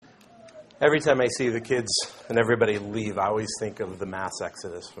Every time I see the kids and everybody leave, I always think of the mass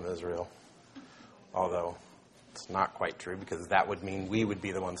exodus from Israel. Although it's not quite true, because that would mean we would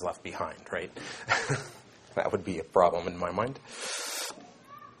be the ones left behind, right? That would be a problem in my mind.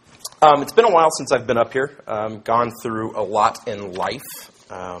 It's been a while since I've been up here. Gone through a lot in life,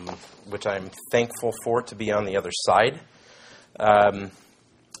 which I'm thankful for to be on the other side.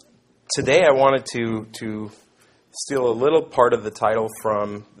 Today I wanted to steal a little part of the title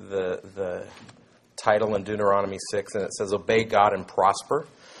from the title in Deuteronomy 6, and it says, "Obey God and prosper."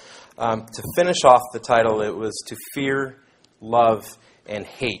 To finish off the title, it was to fear, love, and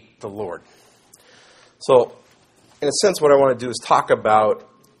hate the Lord. So, in a sense, what I want to do is talk about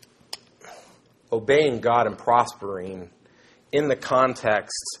obeying God and prospering in the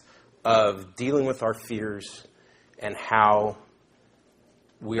context of dealing with our fears and how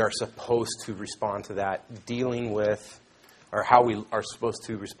we are supposed to respond to that, dealing with, or how we are supposed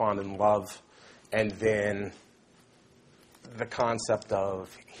to respond in love, and then the concept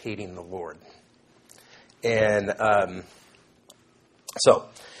of hating the Lord. And so,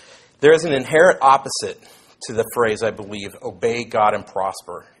 there is an inherent opposite to the phrase, I believe, obey God and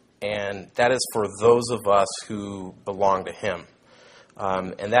prosper. And that is for those of us who belong to Him.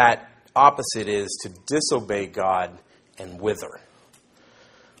 And that opposite is to disobey God and wither.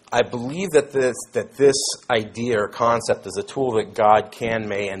 I believe that this idea or concept is a tool that God can,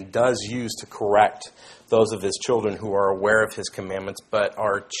 may, and does use to correct those of His children who are aware of His commandments but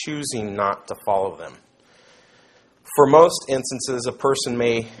are choosing not to follow them. For most instances, a person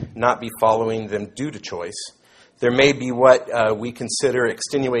may not be following them due to choice. There may be what we consider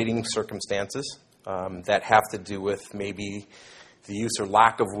extenuating circumstances that have to do with maybe the use or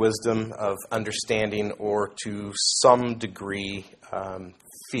lack of wisdom, of understanding, or to some degree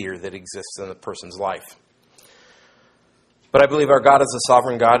fear that exists in a person's life. But I believe our God is a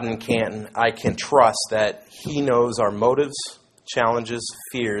sovereign God, and I can trust that He knows our motives, challenges,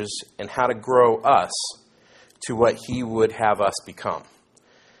 fears, and how to grow us to what He would have us become.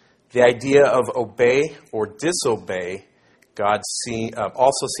 The idea of obey or disobey God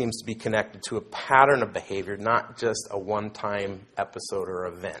also seems to be connected to a pattern of behavior, not just a one-time episode or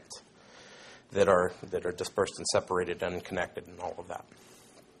event that are dispersed and separated and unconnected and all of that.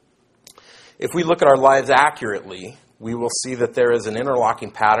 If we look at our lives accurately, we will see that there is an interlocking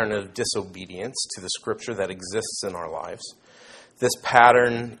pattern of disobedience to the Scripture that exists in our lives. This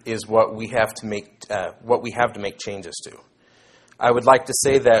pattern is what we have to make changes to. I would like to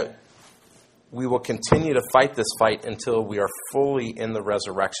say that we will continue to fight this fight until we are fully in the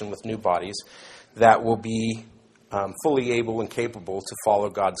resurrection with new bodies that will be fully able and capable to follow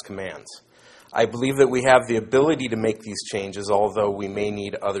God's commands. I believe that we have the ability to make these changes, although we may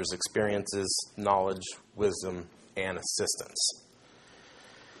need others' experiences, knowledge, wisdom, and assistance.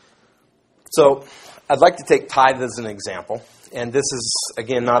 So, I'd like to take tithe as an example. And this is,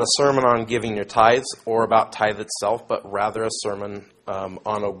 again, not a sermon on giving your tithes or about tithe itself, but rather a sermon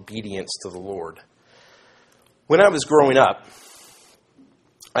on obedience to the Lord. When I was growing up,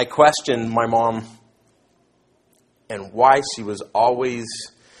 I questioned my mom and why she was always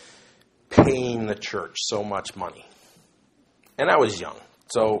paying the church so much money. And I was young.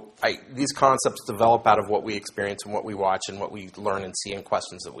 So these concepts develop out of what we experience and what we watch and what we learn and see and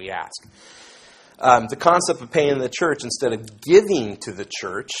questions that we ask. The concept of paying the church instead of giving to the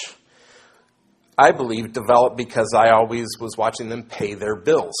church, I believe, developed because I always was watching them pay their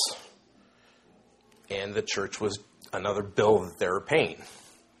bills. And the church was another bill that they were paying.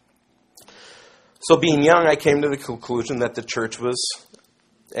 So being young, I came to the conclusion that the church was,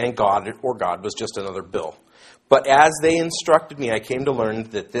 and God was just another bill. But as they instructed me, I came to learn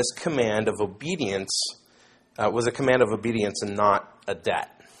that this command of obedience was a command of obedience and not a debt.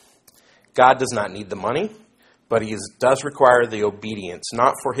 God does not need the money, but He does require the obedience,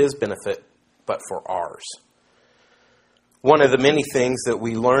 not for His benefit, but for ours. One of the many things that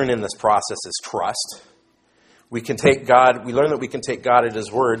we learn in this process is trust. We learn that we can take God at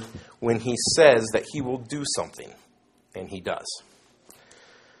His word when He says that He will do something, and He does.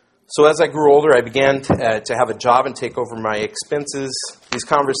 So as I grew older, I began to have a job and take over my expenses. These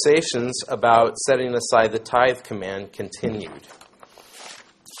conversations about setting aside the tithe command continued.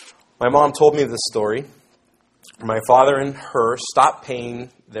 My mom told me this story. My father and her stopped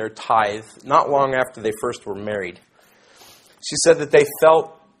paying their tithe not long after they first were married. She said that they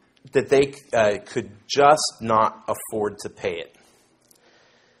felt that they could just not afford to pay it.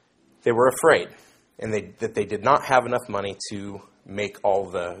 They were afraid, and that they did not have enough money to make all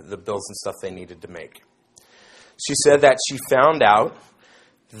the bills and stuff they needed to make. She said that she found out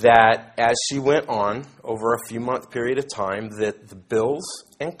that as she went on over a few month period of time, that the bills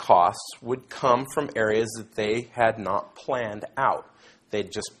and costs would come from areas that they had not planned out.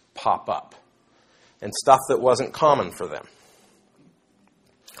 They'd just pop up. And stuff that wasn't common for them.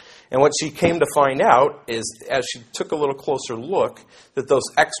 And what she came to find out is, as she took a little closer look, that those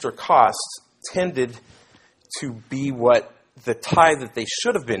extra costs tended to be what the tithe that they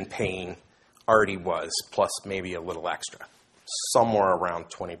should have been paying already was, plus maybe a little extra. Somewhere around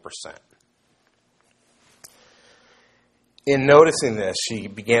 20%. In noticing this, she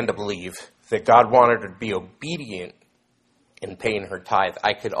began to believe that God wanted her to be obedient in paying her tithe.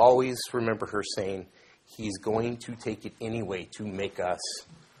 I could always remember her saying, He's going to take it anyway to make us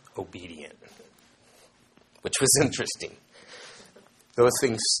obedient. Which was interesting. Those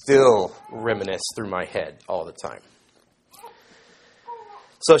things still reminisce through my head all the time.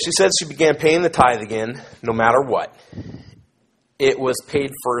 So she said she began paying the tithe again, no matter what. It was paid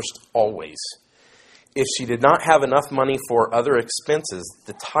first always. If she did not have enough money for other expenses,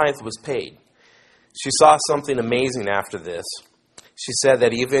 the tithe was paid. She saw something amazing after this. She said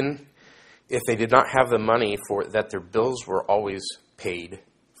that even if they did not have the money for that, their bills were always paid,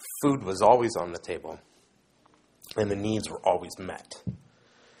 food was always on the table, and the needs were always met.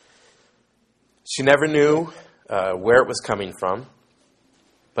 She never knew where it was coming from,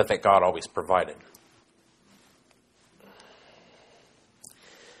 but that God always provided.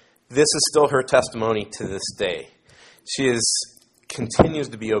 This is still her testimony to this day. She continues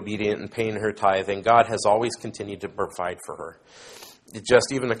to be obedient in paying her tithe, and God has always continued to provide for her.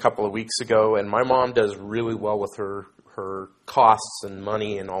 Just even a couple of weeks ago, and my mom does really well with her costs and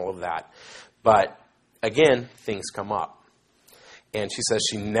money and all of that. But again, things come up. And she says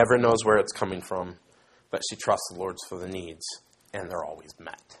she never knows where it's coming from, but she trusts the Lord for the needs, and they're always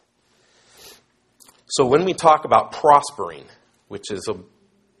met. So when we talk about prospering, which is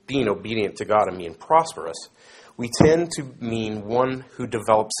being obedient to God and being prosperous, we tend to mean one who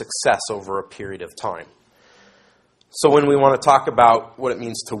develops success over a period of time. So when we want to talk about what it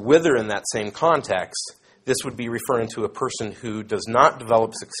means to wither in that same context, this would be referring to a person who does not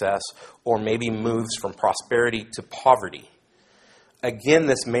develop success or maybe moves from prosperity to poverty. Again,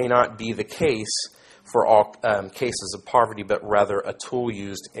 this may not be the case for all cases of poverty, but rather a tool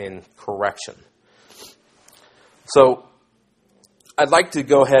used in correction. So I'd like to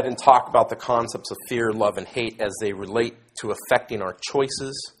go ahead and talk about the concepts of fear, love, and hate as they relate to affecting our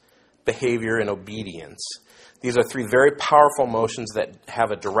choices, behavior, and obedience. These are three very powerful emotions that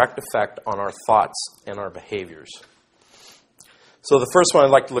have a direct effect on our thoughts and our behaviors. So the first one I'd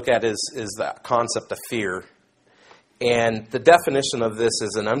like to look at is the concept of fear. And the definition of this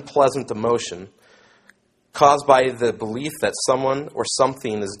is an unpleasant emotion caused by the belief that someone or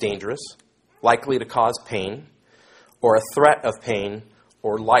something is dangerous, likely to cause pain, or a threat of pain,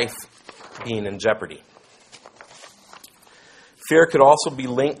 or life being in jeopardy. Fear could also be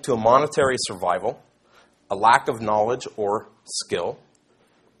linked to a monetary survival, a lack of knowledge or skill,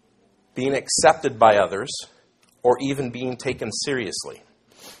 being accepted by others, or even being taken seriously.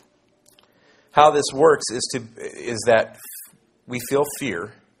 How this works is that we feel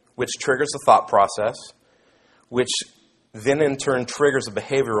fear, which triggers a thought process, which then in turn triggers a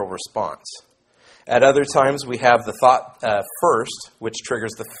behavioral response. At other times, we have the thought first, which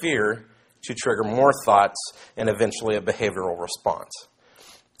triggers the fear to trigger more thoughts and eventually a behavioral response.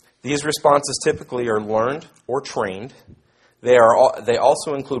 These responses typically are learned or trained. They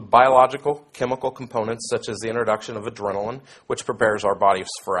also include biological, chemical components such as the introduction of adrenaline, which prepares our bodies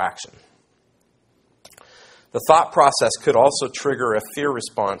for action. The thought process could also trigger a fear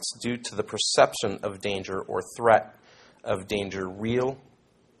response due to the perception of danger or threat of danger, real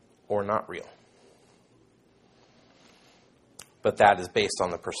or not real. But that is based on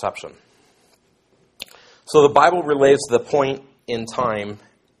the perception. So the Bible relates the point in time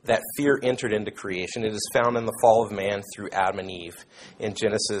that fear entered into creation. It is found in the fall of man through Adam and Eve in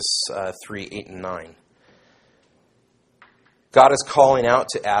Genesis 3, 8, and 9. God is calling out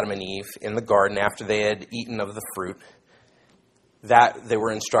to Adam and Eve in the garden after they had eaten of the fruit that they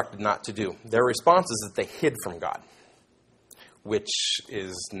were instructed not to do. Their response is that they hid from God, which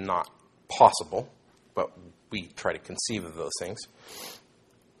is not possible, but we try to conceive of those things.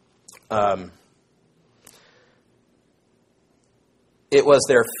 It was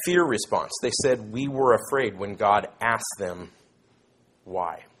their fear response. They said, we were afraid when God asked them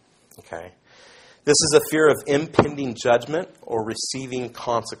why. Okay? This is a fear of impending judgment or receiving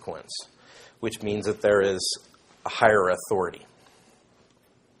consequence, which means that there is a higher authority.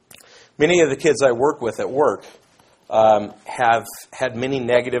 Many of the kids I work with at work have had many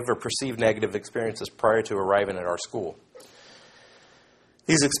negative or perceived negative experiences prior to arriving at our school.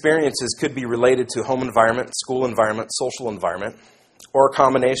 These experiences could be related to home environment, school environment, social environment, or a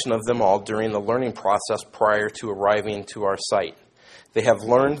combination of them all during the learning process prior to arriving to our site. They have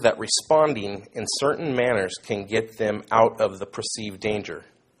learned that responding in certain manners can get them out of the perceived danger,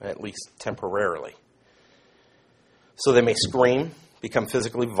 at least temporarily. So they may scream, become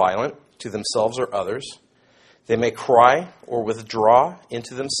physically violent to themselves or others. They may cry or withdraw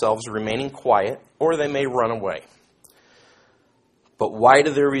into themselves, remaining quiet, or they may run away. But why do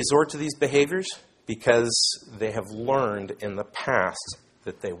they resort to these behaviors? Because they have learned in the past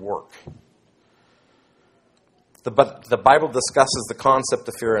that they work. The Bible discusses the concept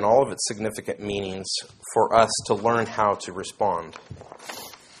of fear and all of its significant meanings for us to learn how to respond.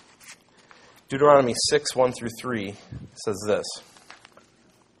 Deuteronomy 6, 1 through 3 says this.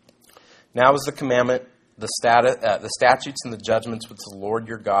 Now is the commandment, the statutes and the judgments which the Lord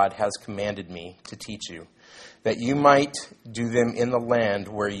your God has commanded me to teach you, that you might do them in the land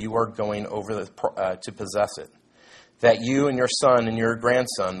where you are going over to possess it, that you and your son and your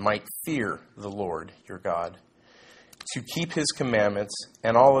grandson might fear the Lord your God, to keep his commandments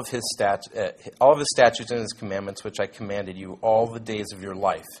and all of his statutes and his commandments which I commanded you all the days of your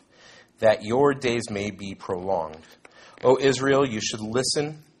life, that your days may be prolonged. O Israel, you should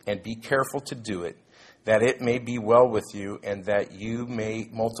listen and be careful to do it, that it may be well with you and that you may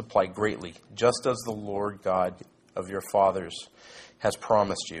multiply greatly, just as the Lord God of your fathers has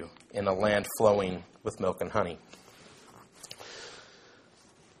promised you, in a land flowing with milk and honey.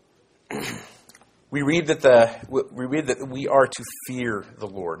 We read that we are to fear the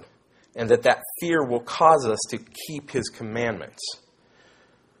Lord, and that fear will cause us to keep his commandments,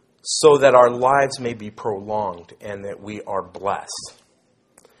 so that our lives may be prolonged and that we are blessed.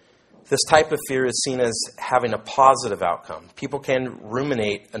 This type of fear is seen as having a positive outcome. People can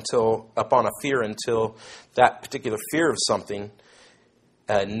ruminate upon a fear until that particular fear of something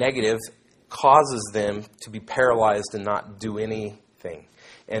negative causes them to be paralyzed and not do anything.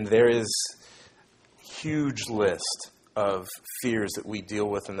 And there is huge list of fears that we deal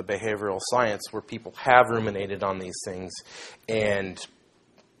with in the behavioral science where people have ruminated on these things and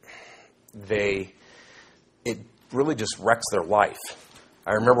it really just wrecks their life.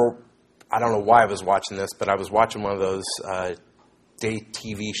 I remember, I don't know why I was watching this, but I was watching one of those day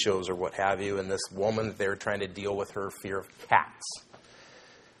TV shows or what have you, and this woman, they were trying to deal with her fear of cats.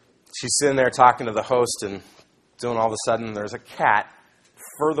 She's sitting there talking to the host, and then all of a sudden there's a cat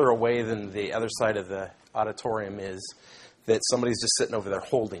further away than the other side of the auditorium is that somebody's just sitting over there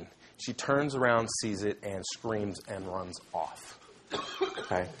holding. She turns around, sees it, and screams and runs off.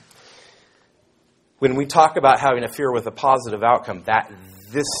 Okay? When we talk about having a fear with a positive outcome,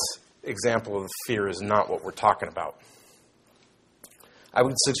 this example of fear is not what we're talking about. I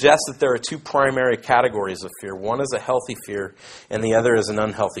would suggest that there are two primary categories of fear. One is a healthy fear, and the other is an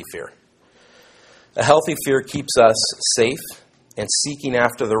unhealthy fear. A healthy fear keeps us safe and seeking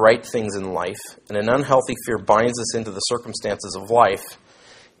after the right things in life, and an unhealthy fear binds us into the circumstances of life,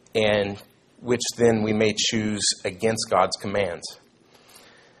 and which then we may choose against God's commands.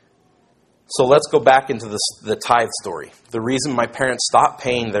 So let's go back into the tithe story. The reason my parents stopped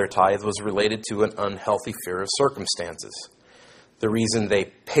paying their tithe was related to an unhealthy fear of circumstances. The reason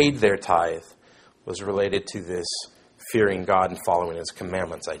they paid their tithe was related to this fearing God and following his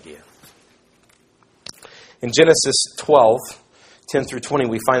commandments idea. In Genesis 12, 10 through 20,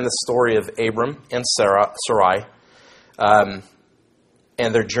 we find the story of Abram and Sarai and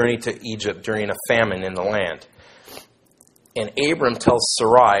their journey to Egypt during a famine in the land. And Abram tells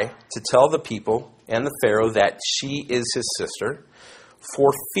Sarai to tell the people and the Pharaoh that she is his sister,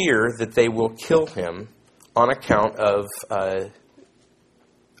 for fear that they will kill him on account of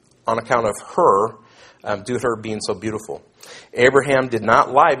her, due to her being so beautiful. Abraham did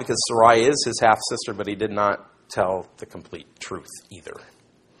not lie because Sarai is his half sister, but he did not tell the complete truth either.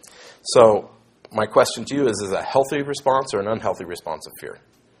 So my question to you is it a healthy response or an unhealthy response of fear?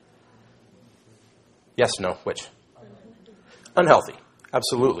 Yes, no, which? Unhealthy,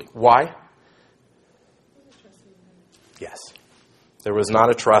 absolutely. Why? Yes. There was not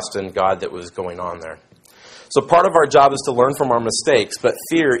a trust in God that was going on there. So part of our job is to learn from our mistakes, but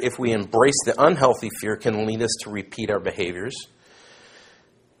fear, if we embrace the unhealthy fear, can lead us to repeat our behaviors.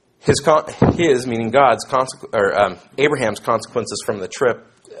 Meaning God's Abraham's consequences from the trip,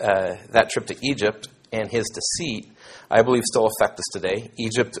 that trip to Egypt, and his deceit, I believe still affect us today.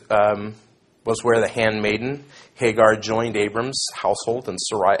 Egypt was where the handmaiden Hagar joined Abram's household and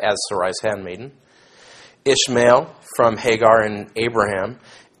as Sarai's handmaiden. Ishmael from Hagar and Abraham,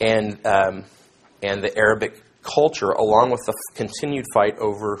 and the Arabic culture, along with the continued fight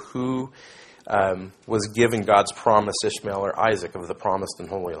over who was given God's promised Ishmael or Isaac of the promised and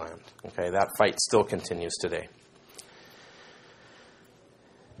holy land. Okay, that fight still continues today.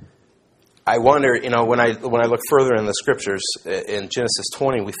 I wonder, when I look further in the scriptures, in Genesis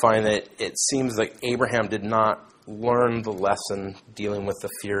 20, we find that it seems like Abraham did not learn the lesson dealing with the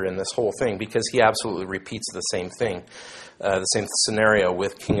fear in this whole thing, because he absolutely repeats the same thing, the same scenario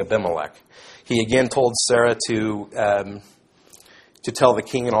with King Abimelech. He again told Sarah to tell the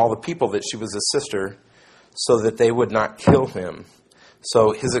king and all the people that she was his sister, so that they would not kill him.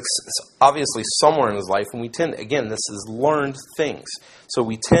 So obviously somewhere in his life, and we tend, again, this is learned things. So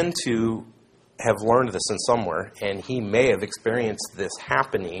we tend to have learned this in somewhere, and he may have experienced this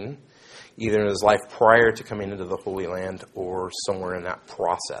happening either in his life prior to coming into the Holy Land or somewhere in that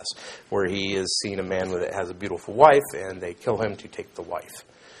process, where he is seeing a man that has a beautiful wife, and they kill him to take the wife.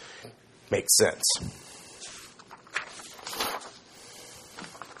 Makes sense.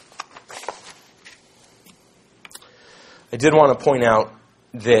 I did want to point out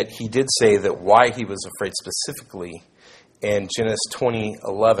that he did say that why he was afraid specifically in Genesis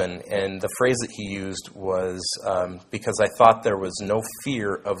 20:11, and the phrase that he used was, because I thought there was no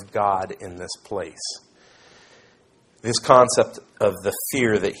fear of God in this place. This concept of the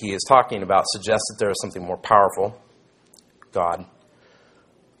fear that he is talking about suggests that there is something more powerful, God,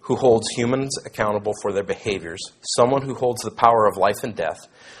 who holds humans accountable for their behaviors, someone who holds the power of life and death,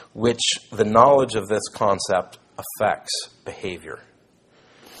 which the knowledge of this concept affects behavior.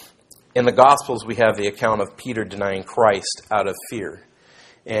 In the Gospels, we have the account of Peter denying Christ out of fear.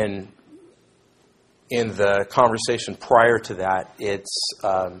 And in the conversation prior to that, it's,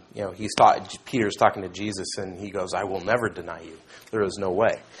 Peter's talking to Jesus, and he goes, I will never deny you. There is no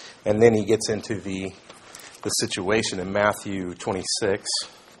way. And then he gets into the situation in Matthew 26.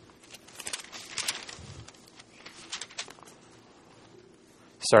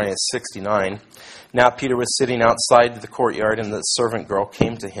 Starting at 69. Now Peter was sitting outside the courtyard, and the servant girl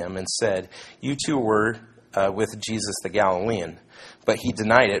came to him and said, You too were with Jesus the Galilean. But he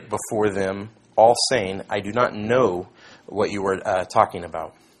denied it before them all, saying, I do not know what you were talking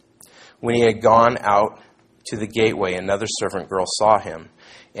about. When he had gone out to the gateway, another servant girl saw him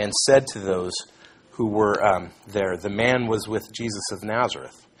and said to those who were there, The man was with Jesus of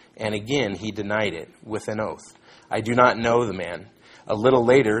Nazareth. And again he denied it with an oath. I do not know the man. A little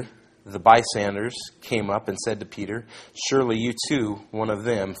later, the bystanders came up and said to Peter, Surely you too, one of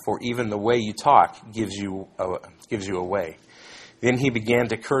them, for even the way you talk gives you away. Then he began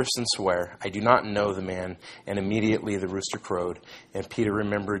to curse and swear, I do not know the man. And immediately the rooster crowed. And Peter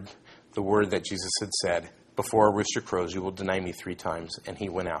remembered the word that Jesus had said, Before a rooster crows, you will deny me 3 times. And he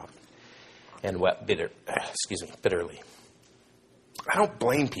went out and wept bitterly. I don't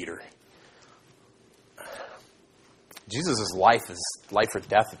blame Peter. Jesus' life is life or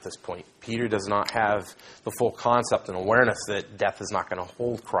death at this point. Peter does not have the full concept and awareness that death is not going to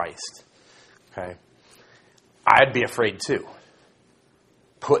hold Christ. Okay, I'd be afraid too.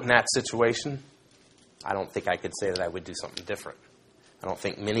 Put in that situation, I don't think I could say that I would do something different. I don't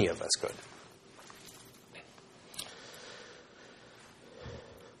think many of us could.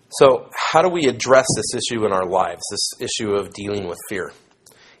 So, how do we address this issue in our lives, this issue of dealing with fear?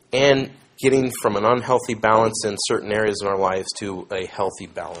 And getting from an unhealthy balance in certain areas in our lives to a healthy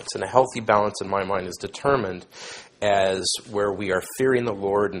balance. And a healthy balance, in my mind, is determined as where we are fearing the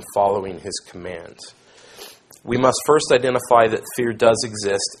Lord and following His commands. We must first identify that fear does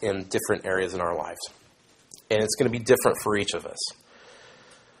exist in different areas in our lives. And it's going to be different for each of us.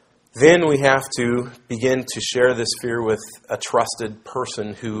 Then we have to begin to share this fear with a trusted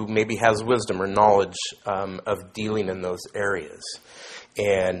person who maybe has wisdom or knowledge of dealing in those areas.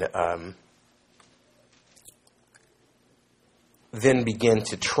 And then begin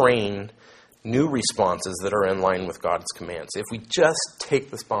to train new responses that are in line with God's commands. If we just take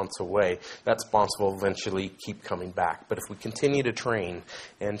the response away, that response will eventually keep coming back. But if we continue to train,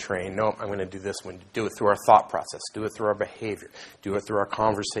 I'm going to do this one. Do it through our thought process. Do it through our behavior. Do it through our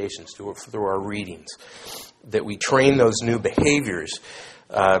conversations. Do it through our readings. That we train those new behaviors,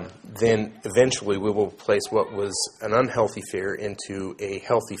 then eventually we will place what was an unhealthy fear into a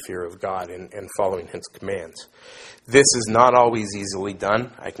healthy fear of God and following His commands. This is not always easily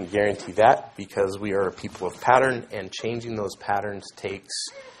done, I can guarantee that, because we are a people of pattern, and changing those patterns takes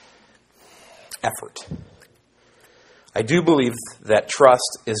effort. I do believe that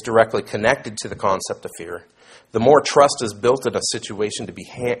trust is directly connected to the concept of fear. The more trust is built in a situation to be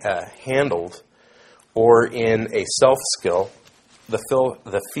handled or in a self-skill,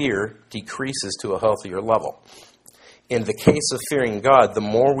 the fear decreases to a healthier level. In the case of fearing God, the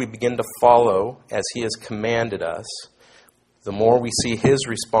more we begin to follow as He has commanded us, the more we see his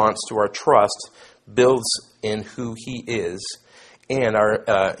response to our trust builds in who he is and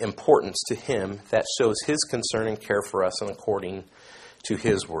our importance to him that shows his concern and care for us and according to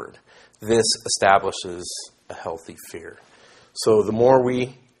his word. This establishes a healthy fear. So the more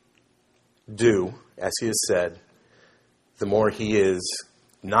we do, as he has said, the more he is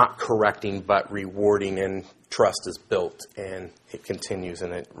not correcting but rewarding, and trust is built and it continues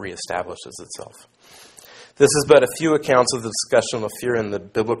and it reestablishes itself. This is but a few accounts of the discussion of fear in the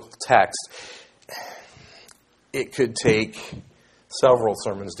biblical text. It could take several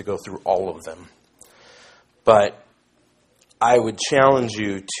sermons to go through all of them. But I would challenge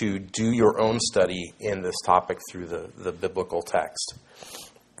you to do your own study in this topic through the biblical text.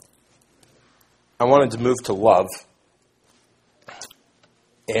 I wanted to move to love.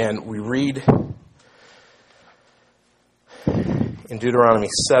 And we read in Deuteronomy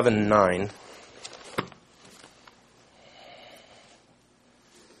 7:9.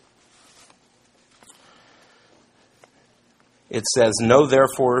 It says, "Know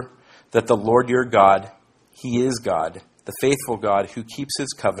therefore that the Lord your God, he is God, the faithful God who keeps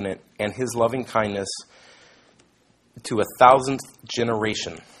his covenant and his loving kindness to 1,000th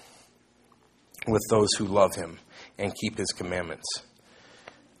generation with those who love him and keep his commandments."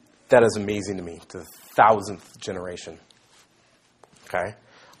 That is amazing to me, to the 1,000th generation. Okay?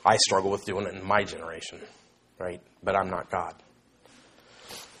 I struggle with doing it in my generation, right? But I'm not God.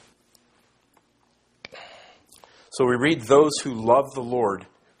 So we read those who love the Lord.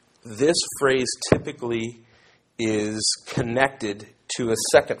 This phrase typically is connected to a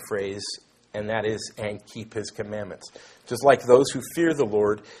second phrase, and that is, and keep his commandments. Just like those who fear the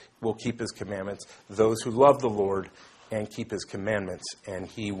Lord will keep his commandments, those who love the Lord and keep his commandments, and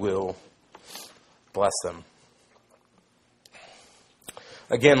he will bless them.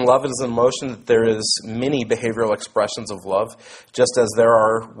 Again, love is an emotion that there is many behavioral expressions of love, just as there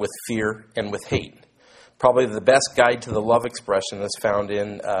are with fear and with hate. Probably the best guide to the love expression is found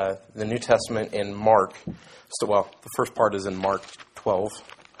in the New Testament in Mark. So, well, the first part is in Mark 12.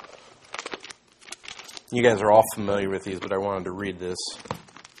 You guys are all familiar with these, but I wanted to read this.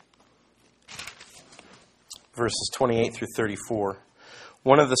 Verses 28 through 34.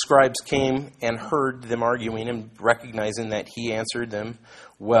 One of the scribes came and heard them arguing, and recognizing that he answered them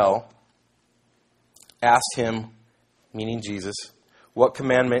well, asked him, meaning Jesus, "What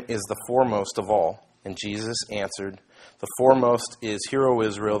commandment is the foremost of all?" And Jesus answered, "The foremost is, Hear, O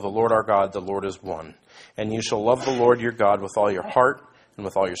Israel, the Lord our God, the Lord is one. And you shall love the Lord your God with all your heart, and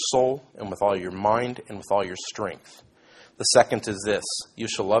with all your soul, and with all your mind, and with all your strength. The second is this, you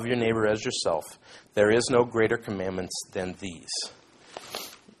shall love your neighbor as yourself. There is no greater commandments than these."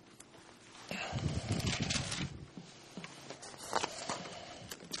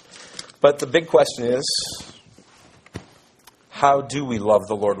 But the big question is, how do we love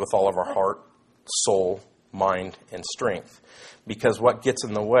the Lord with all of our heart, soul, mind, and strength? Because what gets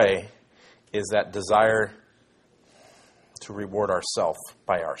in the way is that desire to reward ourselves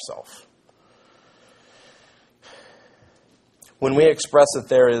by ourselves. When we express that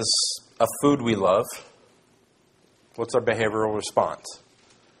there is a food we love, what's our behavioral response?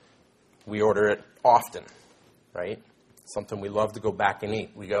 We order it often, right? Something we love to go back and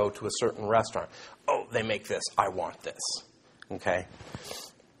eat. We go to a certain restaurant. Oh, they make this. I want this. Okay?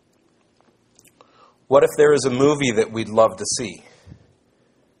 What if there is a movie that we'd love to see?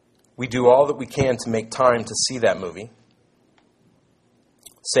 We do all that we can to make time to see that movie.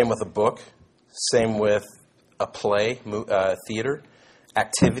 Same with a book. Same with a play, theater,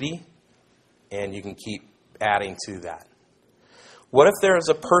 activity. And you can keep adding to that. What if there is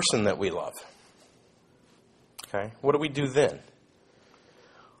a person that we love? Okay, what do we do then?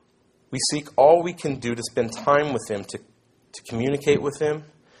 We seek all we can do to spend time with him, to communicate with him,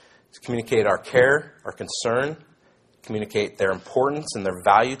 to communicate our care, our concern, communicate their importance and their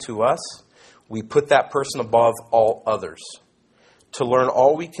value to us. We put that person above all others. To learn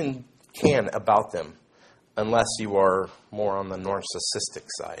all we can about them, unless you are more on the narcissistic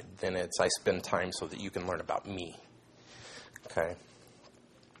side, then it's I spend time so that you can learn about me. Okay.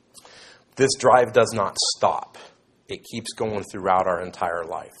 This drive does not stop. It keeps going throughout our entire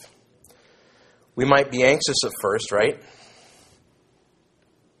life. We might be anxious at first, right?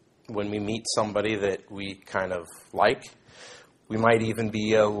 When we meet somebody that we kind of like. We might even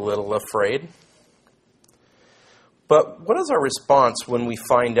be a little afraid. But what is our response when we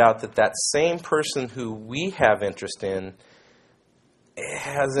find out that that same person who we have interest in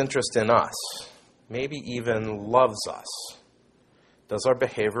has interest in us? Maybe even loves us. Does our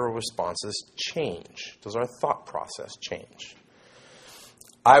behavioral responses change? Does our thought process change?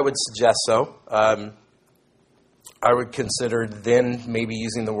 I would suggest so. I would consider then maybe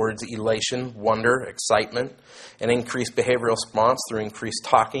using the words elation, wonder, excitement, an increased behavioral response through increased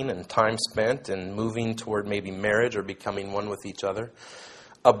talking and time spent and moving toward maybe marriage or becoming one with each other,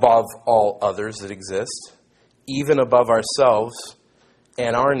 above all others that exist, even above ourselves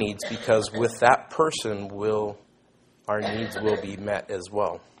and our needs, because with that person our needs will be met as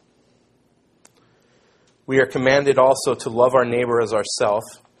well. We are commanded also to love our neighbor as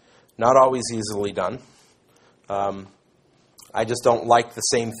ourselves, not always easily done. I just don't like the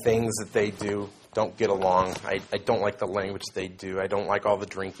same things that they do. Don't get along. I don't like the language they do. I don't like all the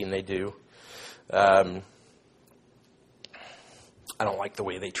drinking they do. I don't like the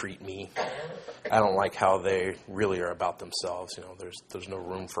way they treat me. I don't like how they really are about themselves. There's no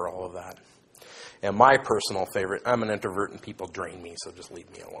room for all of that. And my personal favorite, I'm an introvert and people drain me, so just leave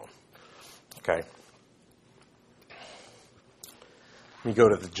me alone. Okay. Let me go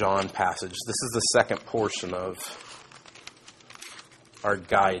to the John passage. This is the second portion of our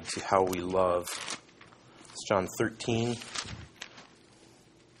guide to how we love. It's John 13.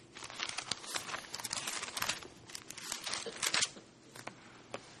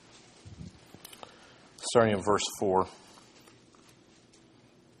 Starting in verse 4.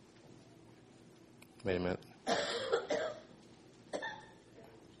 Wait a minute.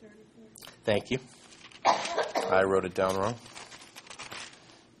 Thank you. I wrote it down wrong.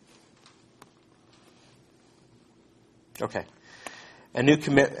 Okay. A new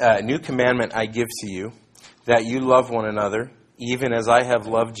commandment I give to you, that you love one another, even as I have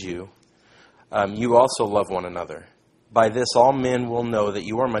loved you. You also love one another. By this all men will know that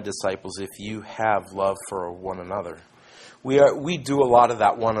you are my disciples if you have love for one another. We do a lot of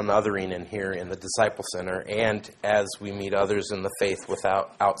that one anothering in here in the Disciple Center, and as we meet others in the faith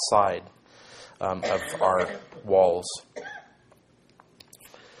outside of our walls.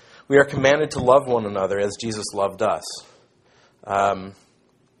 We are commanded to love one another as Jesus loved us. I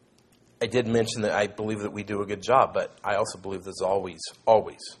did mention that I believe that we do a good job, but I also believe there's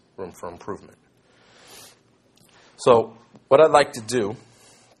always room for improvement. So what I'd like to do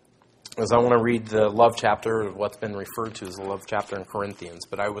is I want to read the love chapter of what's been referred to as the love chapter in Corinthians,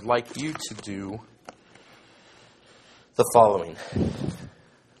 but I would like you to do the following.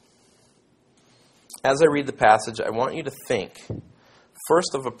 As I read the passage, I want you to think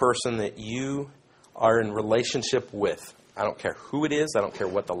first of a person that you are in relationship with. I don't care who it is. I don't care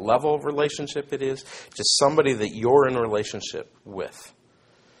what the level of relationship it is. Just somebody that you're in a relationship with.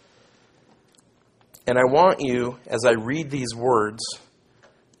 And I want you, as I read these words,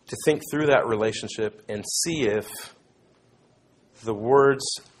 to think through that relationship and see if the words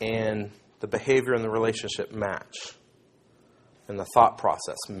and the behavior in the relationship match. And the thought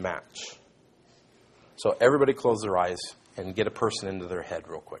process match. So everybody close their eyes and get a person into their head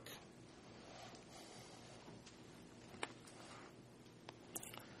real quick.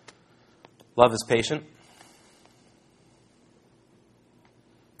 Love is patient.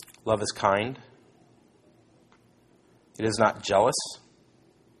 Love is kind. It is not jealous.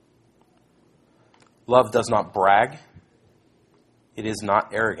 Love does not brag. It is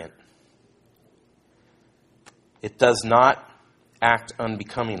not arrogant. It does not act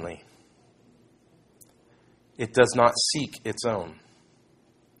unbecomingly. It does not seek its own.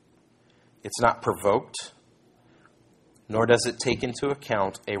 It's not provoked, nor does it take into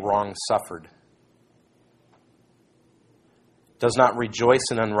account a wrong suffered. Does not rejoice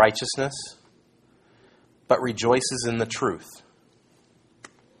in unrighteousness, but rejoices in the truth.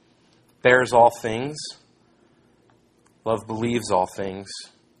 Bears all things. Love believes all things.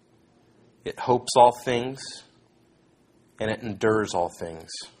 It hopes all things, and it endures all things.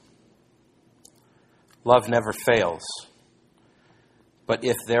 Love never fails. But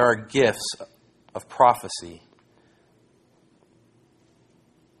if there are gifts of prophecy,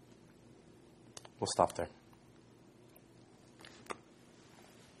 we'll stop there.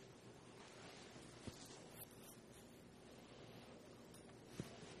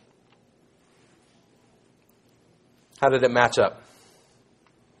 How did it match up?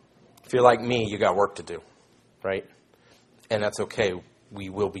 If you're like me, you got work to do, right? And that's okay. We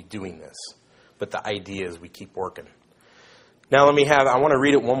will be doing this. But the idea is we keep working. Now I want to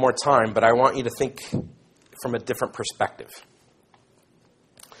read it one more time, but I want you to think from a different perspective.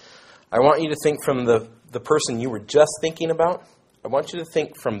 I want you to think from the person you were just thinking about. I want you to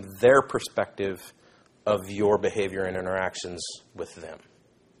think from their perspective of your behavior and interactions with them.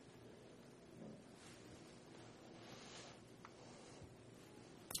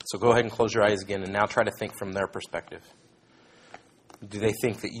 So go ahead and close your eyes again and now try to think from their perspective. Do they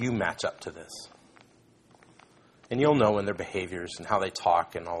think that you match up to this? And you'll know in their behaviors and how they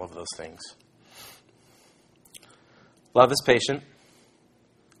talk and all of those things. Love is patient.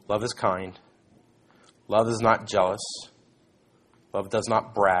 Love is kind. Love is not jealous. Love does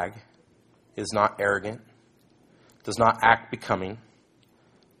not brag, is not arrogant, does not act becoming,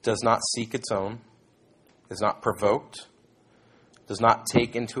 does not seek its own, is not provoked, does not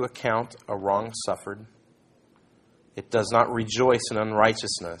take into account a wrong suffered. It does not rejoice in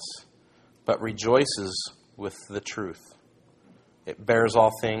unrighteousness, but rejoices with the truth. It bears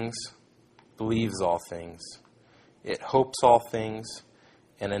all things, believes all things. It hopes all things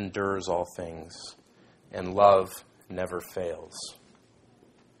and endures all things. And love never fails.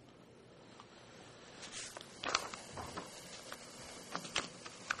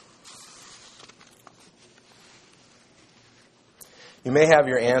 You may have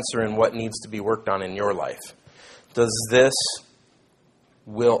your answer in what needs to be worked on in your life.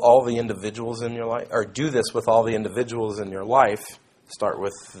 Will all the individuals in your life, or do this with all the individuals in your life? Start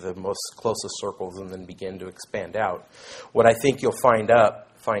with the most closest circles and then begin to expand out. What I think you'll find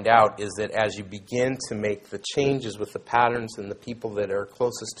out is that as you begin to make the changes with the patterns and the people that are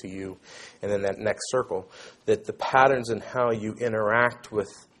closest to you, and then that next circle, that the patterns and how you interact with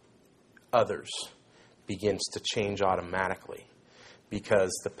others begins to change automatically.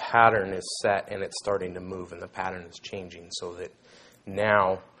 Because the pattern is set and it's starting to move and the pattern is changing so that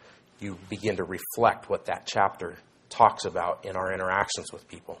now you begin to reflect what that chapter talks about in our interactions with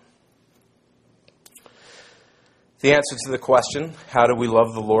people. The answer to the question, how do we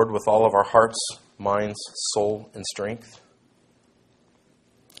love the Lord with all of our hearts, minds, soul, and strength?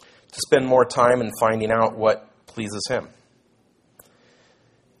 To spend more time in finding out what pleases Him.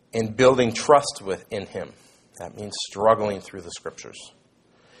 In building trust in Him. That means struggling through the Scriptures.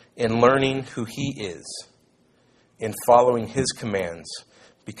 In learning who He is. In following His commands,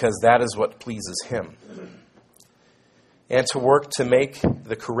 because that is what pleases Him. And to work to make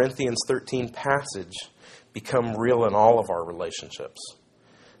the Corinthians 13 passage become real in all of our relationships.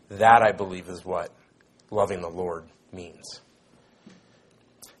 That, I believe, is what loving the Lord means.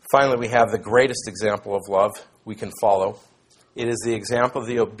 Finally, we have the greatest example of love we can follow. It is the example of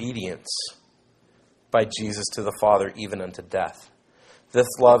the obedience by Jesus to the Father, even unto death. This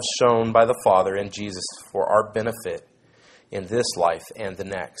love shown by the Father and Jesus for our benefit in this life and the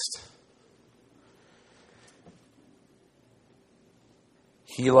next.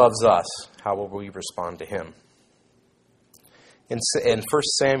 He loves us. How will we respond to Him? In 1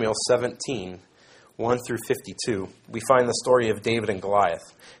 Samuel 17, 1 through 52, we find the story of David and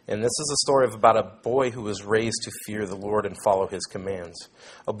Goliath. And this is a story about a boy who was raised to fear the Lord and follow His commands.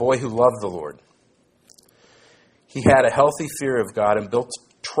 A boy who loved the Lord. He had a healthy fear of God and built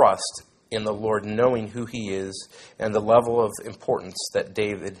trust in the Lord, knowing who He is and the level of importance that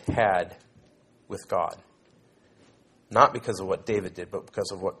David had with God. Not because of what David did, but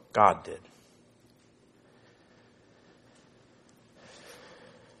because of what God did.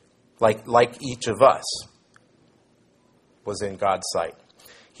 Like each of us was in God's sight.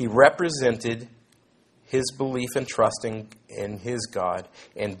 He represented his belief and trusting in his God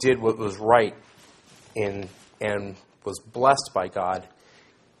and did what was right and was blessed by God,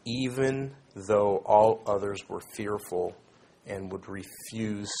 even though all others were fearful and would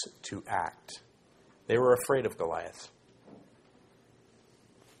refuse to act. They were afraid of Goliath.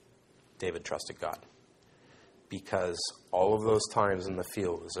 David trusted God. Because all of those times in the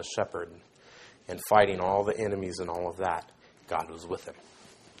field as a shepherd and fighting all the enemies and all of that, God was with him.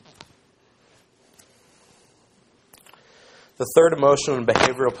 The third emotional and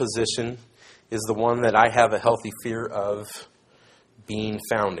behavioral position is the one that I have a healthy fear of being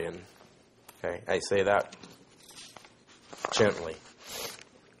found in. Okay, I say that gently.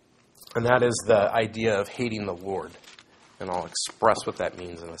 And that is the idea of hating the Lord. And I'll express what that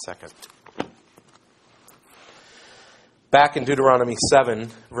means in a second. Back in Deuteronomy 7,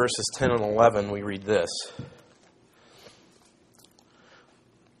 verses 10 and 11, we read this.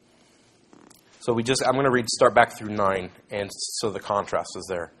 So I'm going to start back through 9, and so the contrast is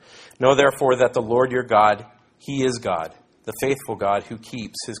there. Know therefore that the Lord your God, He is God, the faithful God who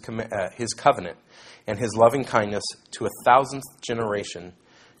keeps His covenant and His loving kindness to 1,000th generation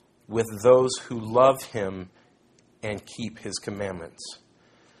with those who love Him and keep His commandments.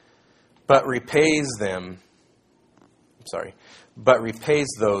 But repays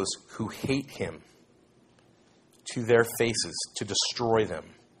those who hate Him to their faces to destroy them.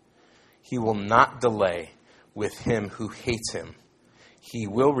 He will not delay with him who hates Him. He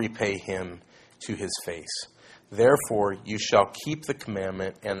will repay him to his face. Therefore you shall keep the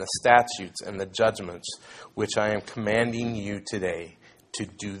commandment and the statutes and the judgments which I am commanding you today to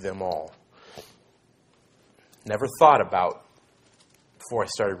do them all. Never thought about, before I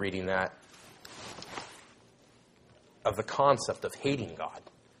started reading that, of the concept of hating God.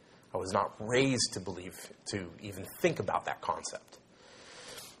 I was not raised to even think about that concept.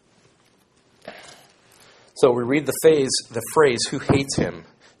 So we read the phrase, who hates him.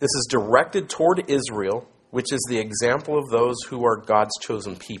 This is directed toward Israel, which is the example of those who are God's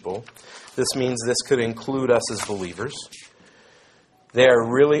chosen people. This means this could include us as believers. There are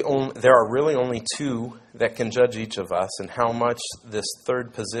really only two that can judge each of us, and how much this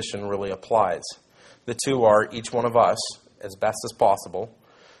third position really applies. The two are each one of us, as best as possible,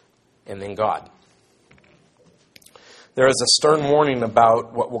 and then God. There is a stern warning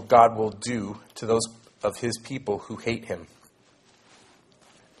about what God will do to those of his people who hate him.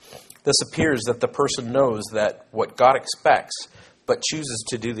 This appears that the person knows that what God expects, but chooses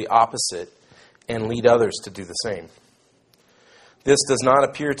to do the opposite and lead others to do the same. This does not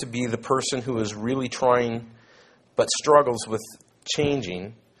appear to be the person who is really trying, but struggles with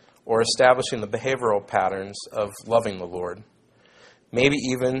changing or establishing the behavioral patterns of loving the Lord. Maybe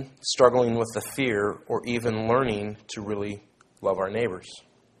even struggling with the fear or even learning to really love our neighbors.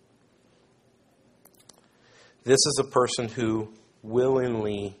 This is a person who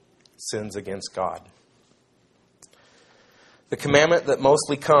willingly sins against God. The commandment that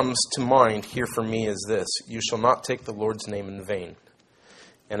mostly comes to mind here for me is this: you shall not take the Lord's name in vain.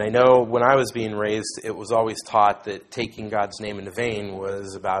 And I know when I was being raised, it was always taught that taking God's name in vain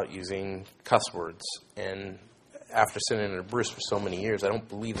was about using cuss words. And after sitting under Bruce for so many years, I don't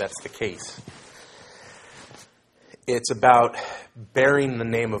believe that's the case. It's about bearing the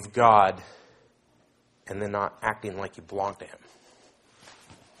name of God and then not acting like you belong to him.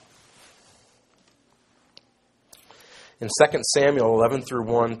 In 2 Samuel 11 through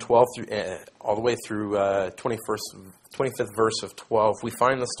 1, 12 through, all the way through 25th verse of 12, we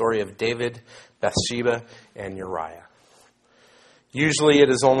find the story of David, Bathsheba, and Uriah. Usually it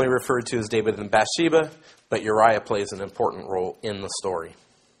is only referred to as David and Bathsheba, but Uriah plays an important role in the story.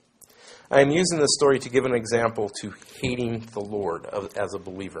 I am using this story to give an example to hating the Lord as a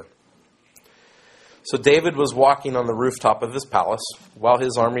believer. So David was walking on the rooftop of his palace while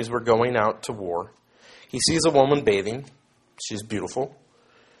his armies were going out to war. He sees a woman bathing. She's beautiful.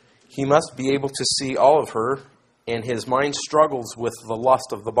 He must be able to see all of her, and his mind struggles with the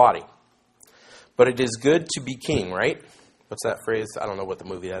lust of the body. But it is good to be king, right? What's that phrase? I don't know what the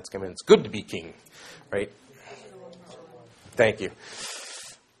movie that's coming in. It's good to be king, right? Thank you.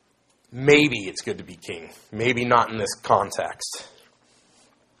 Maybe it's good to be king. Maybe not in this context.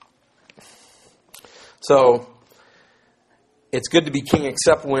 So, it's good to be king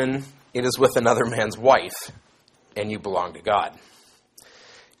except when it is with another man's wife and you belong to God.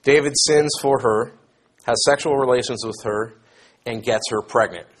 David sins for her, has sexual relations with her, and gets her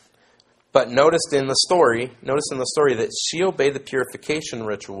pregnant. But notice in the story that she obeyed the purification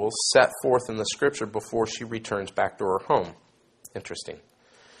rituals set forth in the scripture before she returns back to her home. Interesting.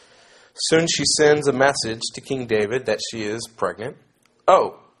 Soon she sends a message to King David that she is pregnant.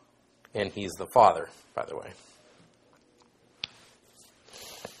 Oh, and he's the father, by the way.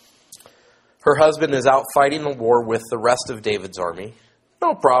 Her husband is out fighting the war with the rest of David's army.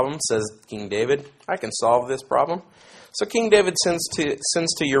 No problem, says King David. I can solve this problem. So King David sends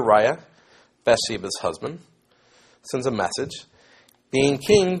to Uriah, Bathsheba's husband, sends a message. Being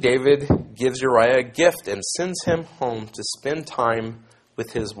king, David gives Uriah a gift and sends him home to spend time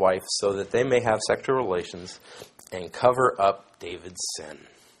with his wife so that they may have sexual relations and cover up David's sin.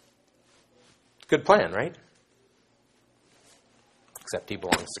 Good plan, right? Except he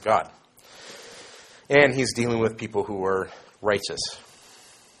belongs to God. And he's dealing with people who are righteous.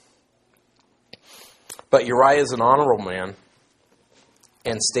 But Uriah is an honorable man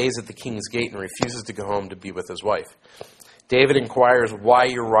and stays at the king's gate and refuses to go home to be with his wife. David inquires why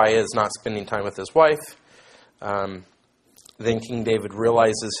Uriah is not spending time with his wife. Then King David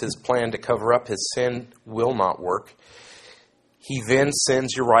realizes his plan to cover up his sin will not work. He then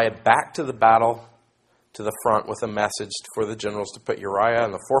sends Uriah back to the battle, to the front, with a message for the generals to put Uriah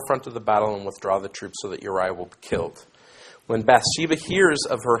on the forefront of the battle and withdraw the troops so that Uriah will be killed. When Bathsheba hears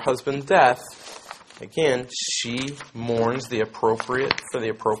of her husband's death, again, she mourns for the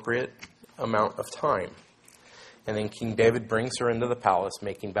appropriate amount of time. And then King David brings her into the palace,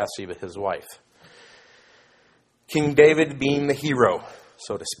 making Bathsheba his wife. King David being the hero,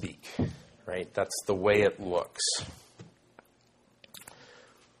 so to speak, right? That's the way it looks.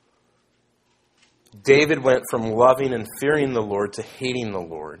 David went from loving and fearing the Lord to hating the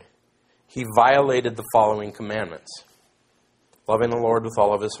Lord. He violated the following commandments: loving the Lord with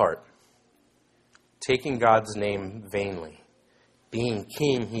all of his heart, taking God's name vainly. Being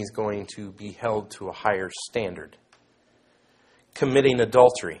king, he's going to be held to a higher standard. Committing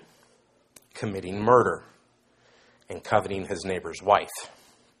adultery, committing murder, and coveting his neighbor's wife.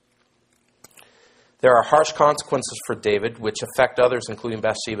 There are harsh consequences for David, which affect others, including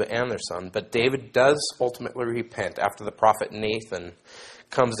Bathsheba and their son. But David does ultimately repent after the prophet Nathan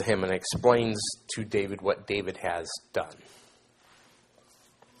comes to him and explains to David what David has done.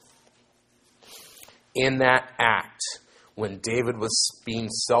 In that act, when David was being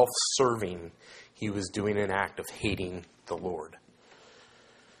self-serving, he was doing an act of hating the Lord.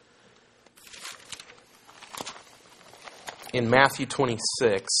 In Matthew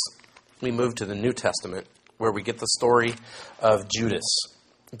 26, we move to the New Testament, where we get the story of Judas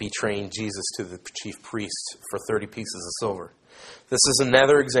betraying Jesus to the chief priest for 30 pieces of silver. This is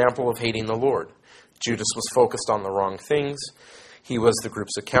another example of hating the Lord. Judas was focused on the wrong things. He was the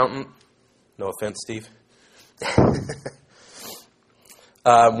group's accountant. No offense, Steve.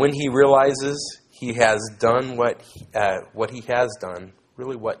 When he realizes he has done what he has done,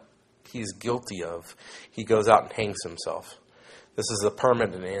 really what he's guilty of, he goes out and hangs himself. This is a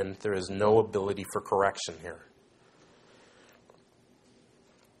permanent end. There is no ability for correction here.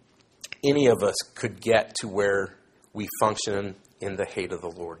 Any of us could get to where we function in the hate of the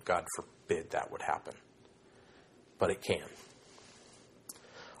Lord. God forbid that would happen. But it can.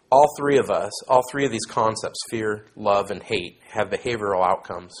 All three of these concepts, fear, love, and hate, have behavioral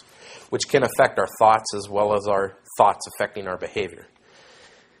outcomes, which can affect our thoughts as well as our thoughts affecting our behavior.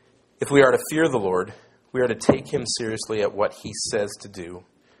 If we are to fear the Lord, we are to take him seriously at what he says to do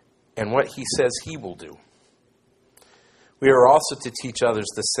and what he says he will do. We are also to teach others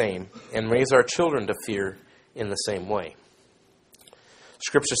the same and raise our children to fear in the same way.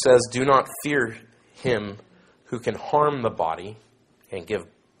 Scripture says, "Do not fear him who can harm the body and give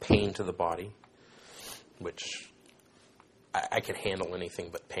pain to the body," which I can handle anything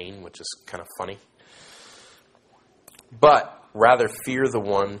but pain, which is kind of funny. "But rather fear the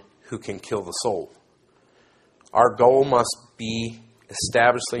one who can kill the soul." Our goal must be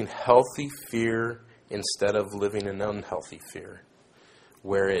establishing healthy fear instead of living in unhealthy fear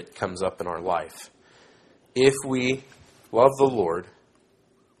where it comes up in our life. If we love the Lord,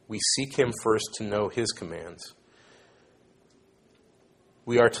 we seek him first to know his commands.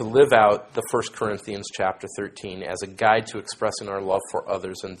 We are to live out the 1 Corinthians chapter 13 as a guide to expressing our love for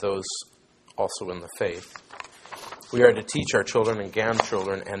others and those also in the faith. We are to teach our children and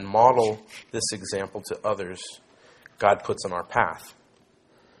grandchildren and model this example to others God puts on our path.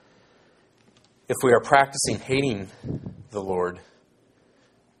 If we are practicing hating the Lord,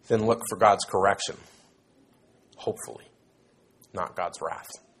 then look for God's correction. Hopefully, not God's wrath.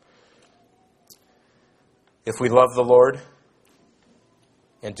 If we love the Lord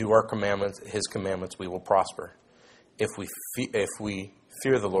and do our commandments, his commandments, we will prosper. If we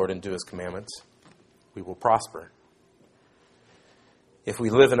fear the Lord and do his commandments, we will prosper. If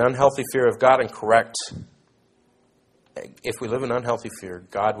we live in unhealthy fear of God and correct,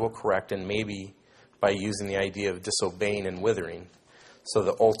 God will correct, and maybe by using the idea of disobeying and withering, so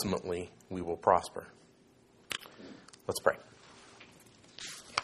that ultimately we will prosper. Let's pray.